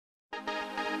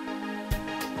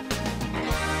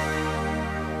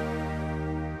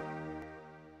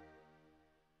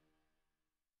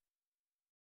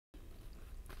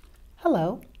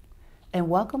Hello, and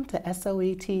welcome to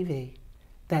SoE TV,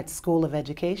 that's School of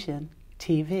Education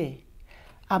TV.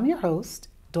 I'm your host,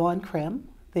 Dawn Crim,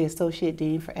 the Associate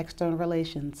Dean for External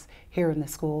Relations here in the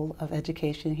School of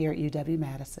Education here at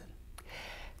UW-Madison.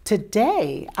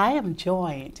 Today, I am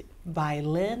joined by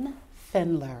Lynn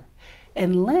Fendler,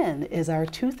 and Lynn is our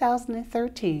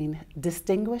 2013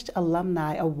 Distinguished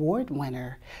Alumni Award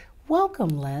winner. Welcome,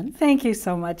 Lynn. Thank you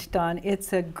so much, Dawn.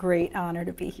 It's a great honor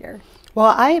to be here.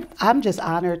 Well, I'm just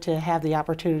honored to have the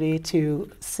opportunity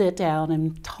to sit down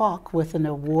and talk with an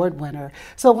award winner.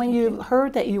 So when you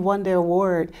heard that you won the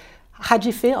award, how'd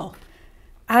you feel?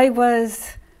 I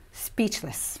was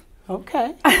speechless.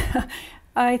 Okay.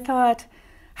 I thought,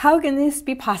 how can this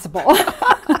be possible?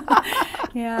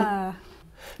 Yeah.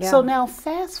 So now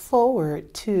fast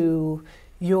forward to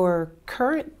your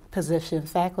current position,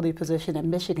 faculty position at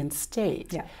Michigan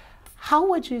State. Yeah. How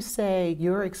would you say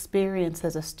your experience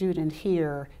as a student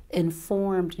here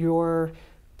informed your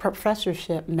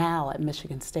professorship now at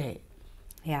Michigan State?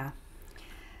 Yeah.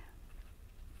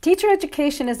 Teacher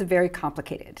education is very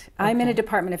complicated. Okay. I'm in a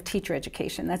department of teacher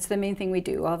education. That's the main thing we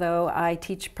do, although I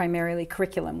teach primarily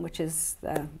curriculum, which is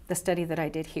the study that I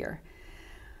did here.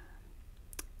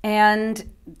 And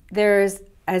there's,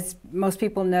 as most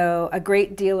people know, a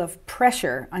great deal of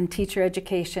pressure on teacher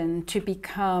education to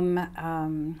become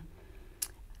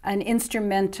an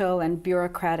instrumental and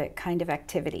bureaucratic kind of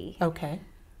activity. Okay.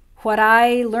 What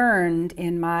I learned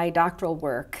in my doctoral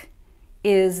work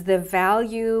is the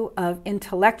value of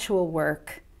intellectual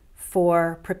work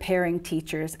for preparing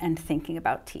teachers and thinking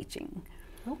about teaching.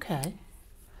 Okay.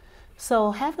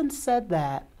 So having said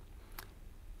that,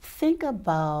 think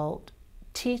about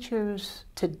teachers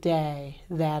today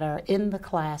that are in the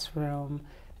classroom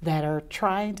that are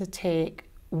trying to take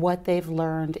what they've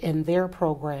learned in their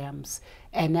programs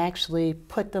and actually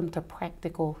put them to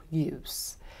practical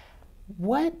use.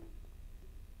 What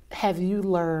have you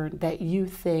learned that you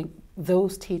think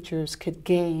those teachers could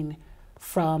gain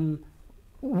from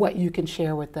what you can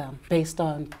share with them based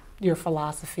on your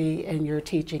philosophy and your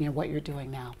teaching and what you're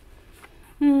doing now?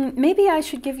 Maybe I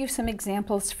should give you some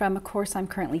examples from a course I'm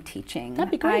currently teaching.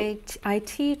 That'd be great. I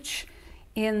teach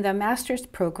in the master's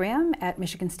program at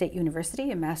Michigan State University,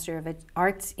 a Master of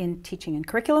Arts in Teaching and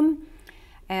Curriculum.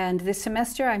 And this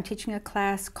semester I'm teaching a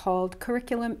class called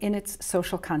Curriculum in its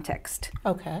Social Context.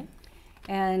 Okay.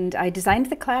 And I designed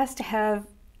the class to have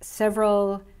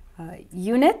several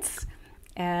units.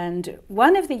 And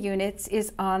one of the units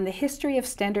is on the history of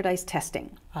standardized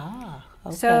testing. Ah,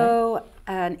 okay. So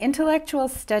an intellectual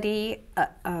study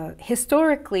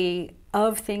historically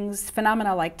of things,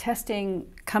 phenomena like testing,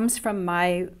 comes from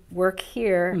my work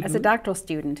here as a doctoral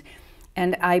student.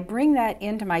 And I bring that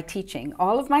into my teaching.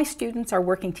 All of my students are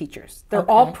working teachers. They're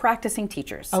all practicing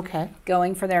teachers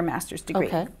going for their master's degree.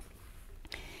 Okay.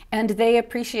 And they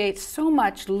appreciate so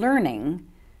much learning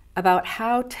about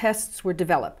how tests were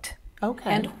developed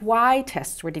and why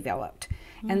tests were developed.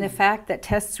 And the fact that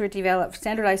tests were developed,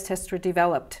 standardized tests were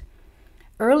developed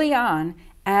early on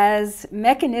as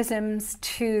mechanisms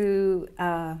to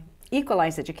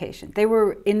equalize education. They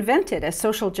were invented as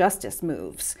social justice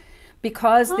moves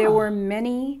because there were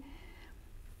many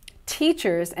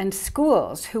teachers and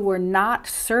schools who were not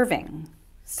serving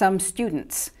some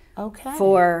students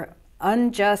for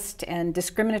unjust and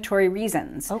discriminatory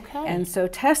reasons. And so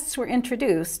tests were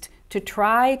introduced to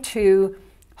try to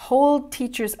hold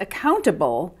teachers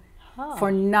accountable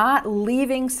for not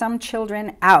leaving some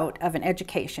children out of an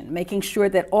education, making sure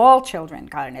that all children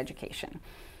got an education.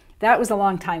 That was a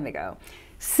long time ago.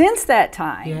 Since that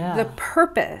time, the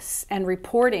purpose and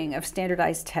reporting of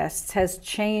standardized tests has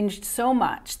changed so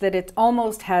much that it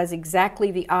almost has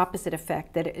exactly the opposite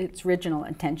effect that its original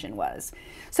intention was.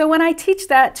 So when I teach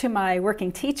that to my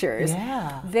working teachers,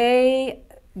 they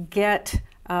get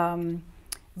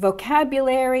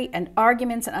vocabulary and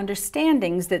arguments and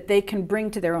understandings that they can bring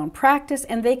to their own practice,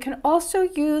 and they can also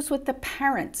use with the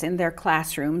parents in their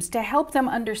classrooms to help them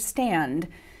understand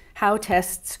how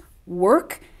tests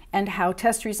work and how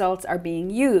test results are being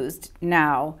used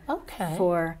now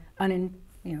for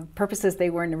purposes they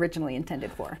weren't originally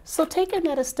intended for. So taking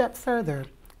that a step further,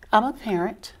 I'm a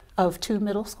parent of 2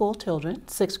 middle school children,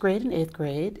 6th grade and 8th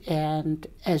grade, and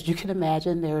as you can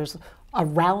imagine, there's a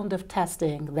round of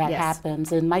testing that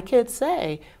happens, and my kids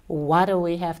say, why do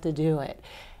we have to do it?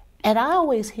 And I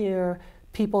always hear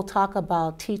people talk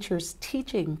about teachers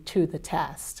teaching to the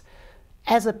test.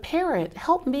 As a parent,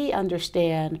 help me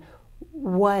understand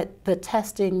what the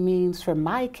testing means for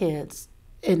my kids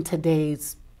in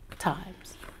today's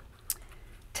times.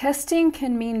 Testing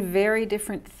can mean very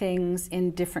different things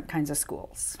in different kinds of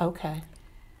schools. Okay.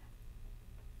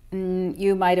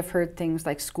 You might have heard things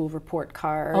like school report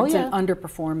cards and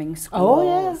underperforming schools. Oh,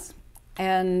 yeah.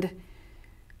 And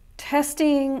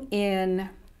testing in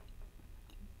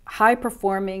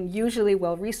high-performing, usually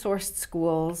well-resourced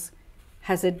schools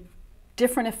has a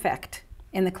different effect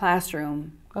in the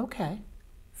classroom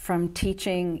from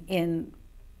teaching in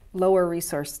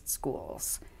lower-resourced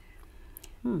schools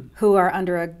who are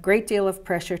under a great deal of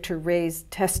pressure to raise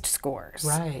test scores.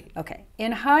 Right. Okay.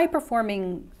 In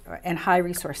high-performing and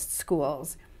high-resourced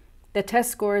schools, the test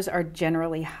scores are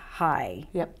generally high.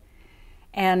 Yep.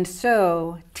 And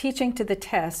so teaching to the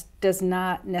test does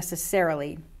not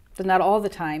all the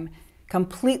time,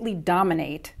 completely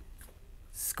dominate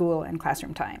school and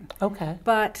classroom time. Okay.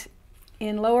 But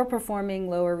in lower performing,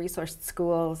 lower resourced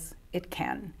schools, it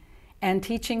can. And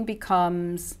teaching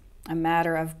becomes a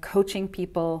matter of coaching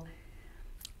people,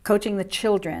 coaching the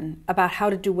children about how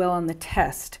to do well on the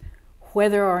test,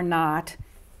 whether or not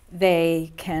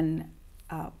they can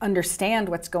understand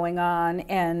what's going on,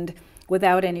 and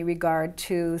without any regard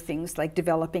to things like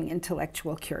developing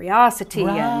intellectual curiosity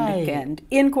and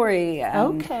inquiry.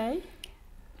 Okay.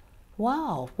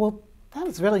 Wow. Well, that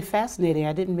was really fascinating.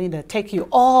 I didn't mean to take you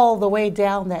all the way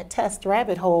down that test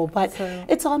rabbit hole, but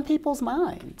it's on people's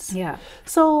minds. Yeah.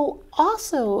 So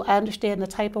also, I understand the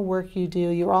type of work you do,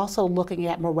 you're also looking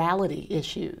at morality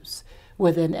issues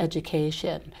within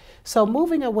education. So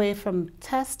moving away from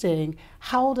testing,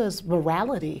 how does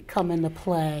morality come into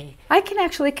play? I can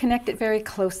actually connect it very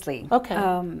closely. Okay.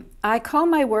 I call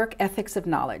my work ethics of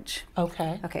knowledge.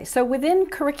 Okay. Okay, so within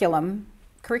curriculum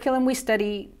we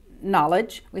study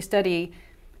knowledge. We study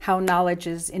how knowledge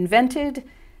is invented,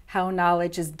 how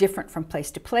knowledge is different from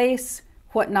place to place,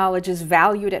 what knowledge is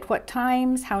valued at what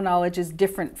times, how knowledge is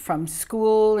different from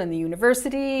school and the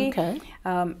university. Okay.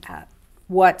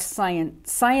 What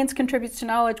science contributes to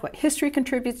knowledge, what history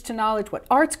contributes to knowledge, what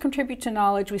arts contribute to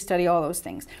knowledge. We study all those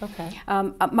things. Okay.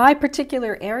 My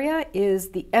particular area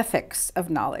is the ethics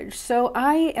of knowledge. So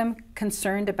I am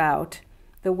concerned about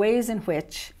the ways in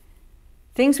which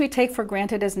things we take for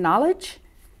granted as knowledge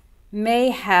may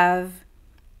have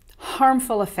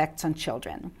harmful effects on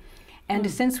children. And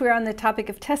since we're on the topic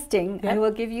of testing, I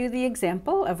will give you the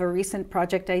example of a recent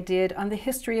project I did on the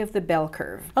history of the bell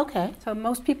curve. Okay. So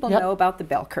most people know about the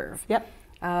bell curve. Yep.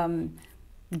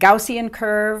 Gaussian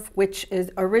curve, which is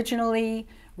originally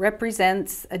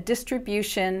represents a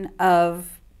distribution of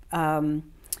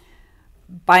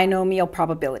binomial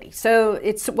probability. So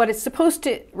what it's supposed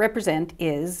to represent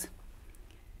is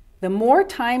the more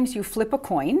times you flip a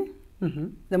coin,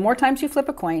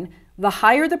 the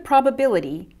higher the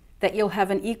probability that you'll have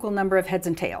an equal number of heads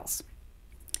and tails.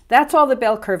 That's all the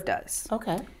bell curve does.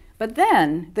 Okay. But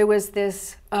then there was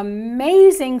this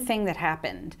amazing thing that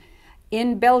happened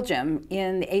in Belgium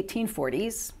in the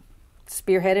 1840s,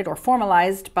 spearheaded or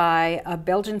formalized by a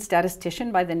Belgian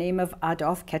statistician by the name of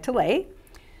Adolphe Quetelet,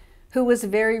 who was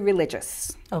very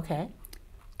religious. Okay.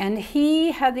 And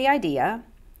he had the idea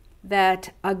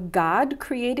that a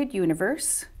God-created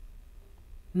universe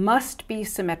must be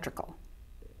symmetrical.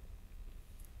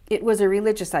 It was a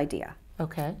religious idea.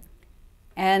 Okay.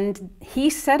 And he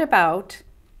set about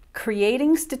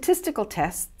creating statistical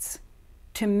tests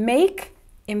to make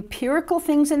empirical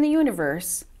things in the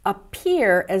universe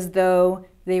appear as though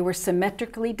they were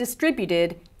symmetrically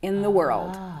distributed in the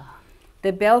world.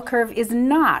 The bell curve is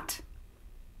not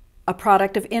a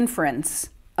product of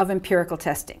inference of empirical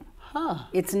testing.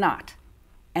 It's not.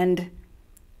 And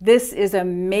this is a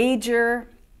major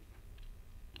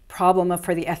problem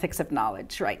for the ethics of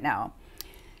knowledge right now.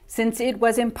 Since it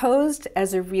was imposed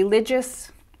as a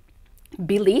religious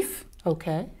belief,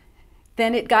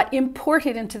 then it got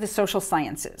imported into the social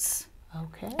sciences.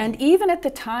 And even at the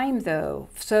time, though,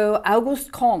 so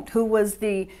Auguste Comte, who was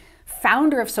the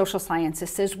founder of social sciences,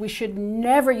 says we should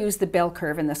never use the bell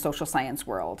curve in the social science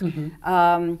world.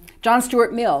 John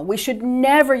Stuart Mill, we should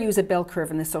never use a bell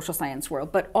curve in the social science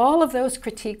world. But all of those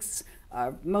critiques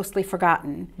are mostly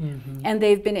forgotten. And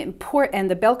they've been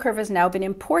and the bell curve has now been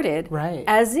imported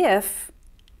as if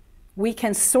we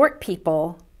can sort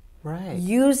people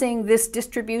using this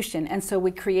distribution. And so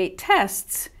we create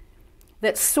tests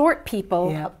that sort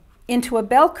people into a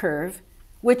bell curve,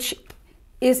 which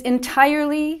is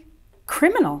entirely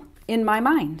criminal in my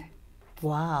mind.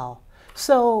 Wow.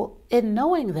 So in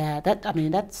knowing that, I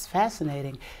mean, that's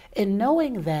fascinating. In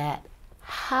knowing that,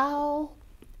 how,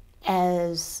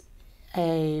 as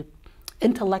a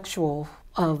intellectual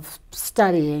of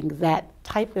studying that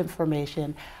type of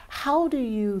information, how do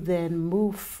you then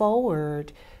move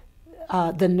forward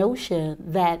the notion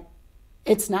that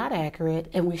it's not accurate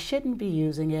and we shouldn't be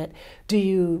using it? Do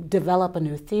you develop a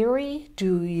new theory?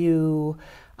 Do you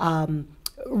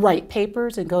write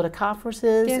papers and go to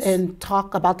conferences Yes. and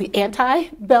talk about the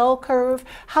anti-bell curve.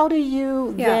 How do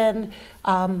you then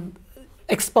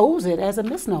expose it as a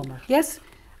misnomer? Yes,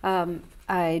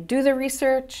 I do the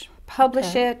research,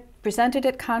 publish it, present it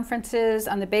at conferences.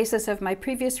 On the basis of my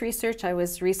previous research, I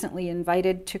was recently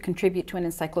invited to contribute to an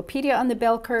encyclopedia on the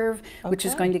bell curve, which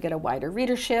is going to get a wider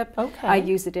readership. I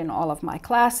use it in all of my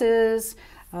classes.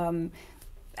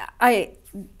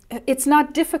 It's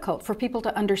not difficult for people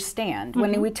to understand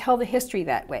when we tell the history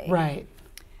that way. Right.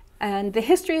 And the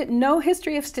history, no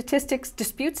history of statistics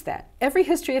disputes that. Every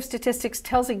history of statistics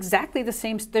tells exactly the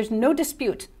same. There's no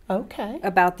dispute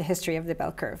about the history of the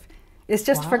bell curve. It's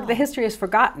just the history is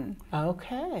forgotten.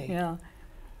 Okay. Yeah.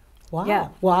 Wow. Yeah.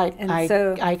 Well,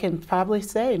 I can probably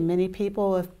say many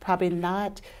people have probably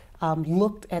not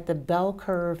looked at the bell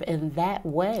curve in that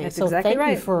way. That's so exactly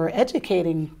thank you for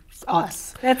educating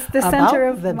us. That's the center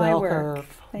of the my bell work.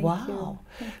 curve. Thank Wow.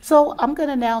 you. So I'm going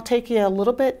to now take you a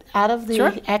little bit out of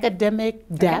the academic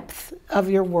depth of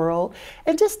your world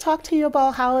and just talk to you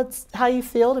about how you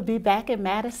feel to be back in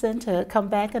Madison, to come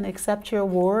back and accept your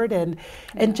award, and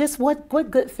just what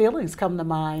good feelings come to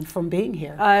mind from being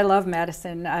here. I love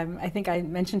Madison. I think I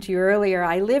mentioned to you earlier,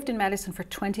 I lived in Madison for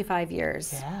 25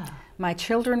 years. Yeah. My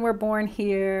children were born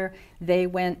here. They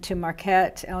went to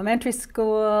Marquette Elementary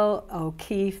School,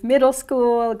 O'Keefe Middle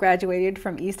School, graduated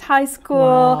from East High School.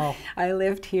 Wow. I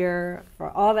lived here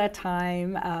for all that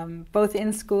time, both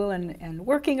in school and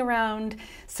working around.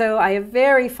 So I have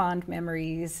very fond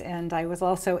memories, and I was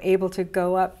also able to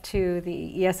go up to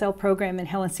the ESL program in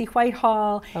Helen C.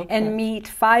 Whitehall and meet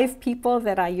 5 people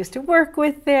that I used to work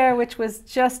with there, which was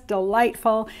just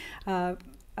delightful.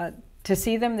 To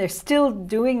see them, they're still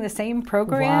doing the same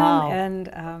program, and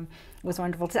it was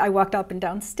wonderful. I walked up and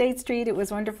down State Street. It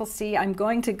was wonderful to see. I'm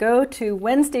going to go to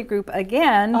Wednesday group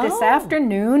again this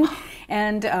afternoon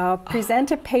and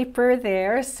present a paper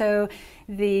there. So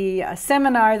the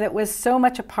seminar that was so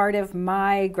much a part of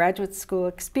my graduate school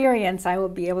experience, I will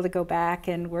be able to go back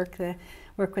and work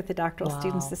with the doctoral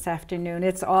students this afternoon.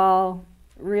 It's all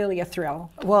really a thrill.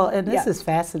 Well, and this is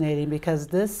fascinating, because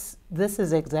this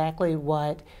is exactly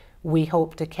what we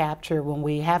hope to capture when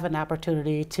we have an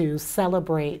opportunity to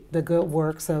celebrate the good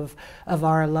works of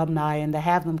our alumni, and to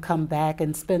have them come back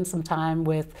and spend some time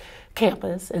with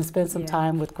campus and spend some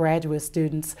time with graduate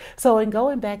students. So in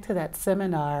going back to that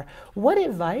seminar, what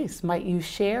advice might you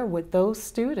share with those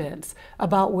students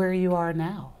about where you are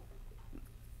now?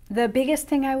 The biggest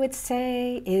thing I would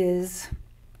say is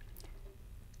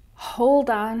hold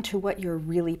on to what you're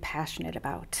really passionate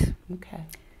about. Okay.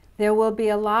 There will be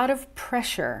a lot of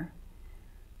pressure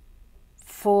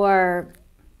for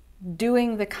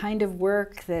doing the kind of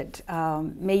work that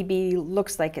maybe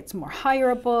looks like it's more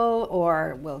hireable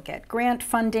or will get grant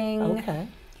funding. Okay.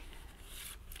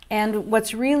 And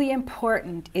what's really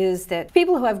important is that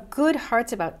people who have good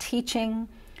hearts about teaching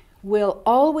will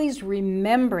always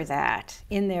remember that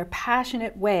in their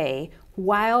passionate way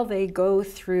while they go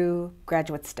through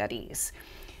graduate studies.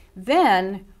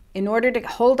 Then, in order to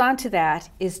hold on to that,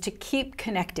 is to keep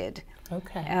connected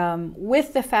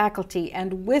with the faculty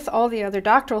and with all the other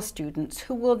doctoral students,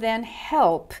 who will then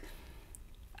help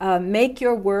make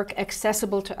your work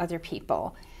accessible to other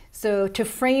people. So to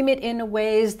frame it in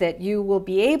ways that you will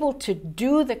be able to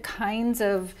do the kinds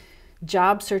of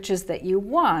job searches that you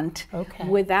want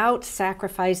without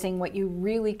sacrificing what you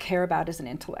really care about as an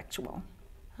intellectual.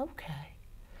 Okay.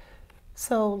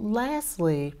 So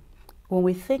lastly, when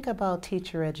we think about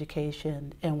teacher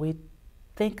education and we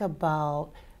think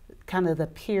about kind of the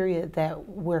period that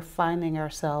we're finding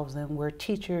ourselves in, where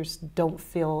teachers don't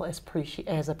feel as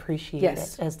appreciated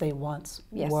as they once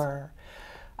were,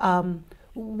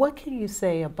 what can you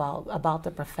say about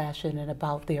the profession and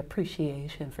about the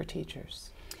appreciation for teachers?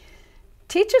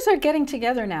 Teachers are getting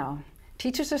together now.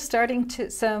 Teachers are starting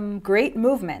some great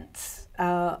movements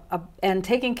and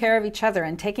taking care of each other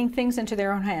and taking things into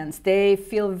their own hands. They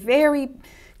feel very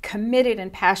committed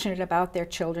and passionate about their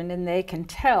children, and they can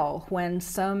tell when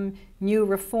some new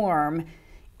reform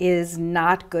is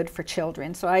not good for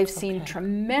children. So I've seen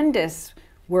tremendous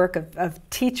work of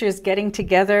teachers getting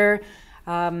together.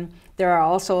 There are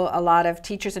also a lot of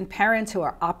teachers and parents who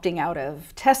are opting out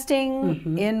of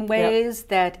testing in ways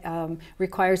that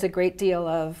requires a great deal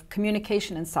of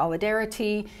communication and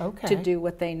solidarity to do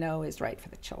what they know is right for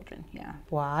the children. Yeah.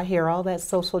 Well, I hear all that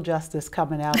social justice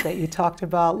coming out that you talked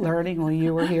about learning when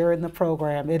you were here in the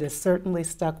program. It has certainly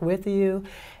stuck with you.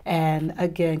 And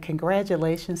again,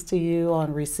 congratulations to you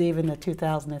on receiving the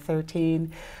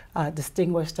 2013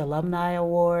 Distinguished Alumni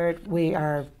Award. We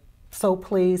are so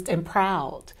pleased and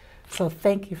proud So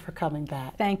thank you for coming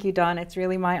back. Thank you, Dawn. It's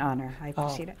really my honor. I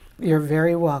appreciate it. You're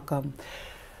very welcome.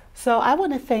 So I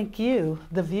want to thank you,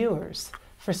 the viewers,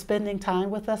 for spending time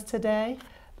with us today.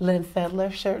 Lynn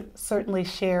Fendler certainly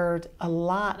shared a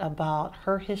lot about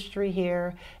her history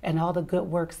here and all the good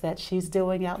works that she's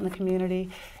doing out in the community.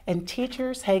 And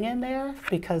teachers, hang in there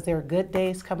because there are good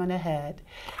days coming ahead.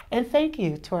 And thank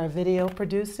you to our video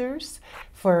producers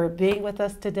for being with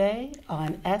us today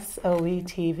on SoE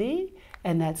TV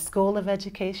and that's School of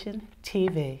Education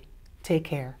TV. Take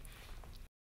care.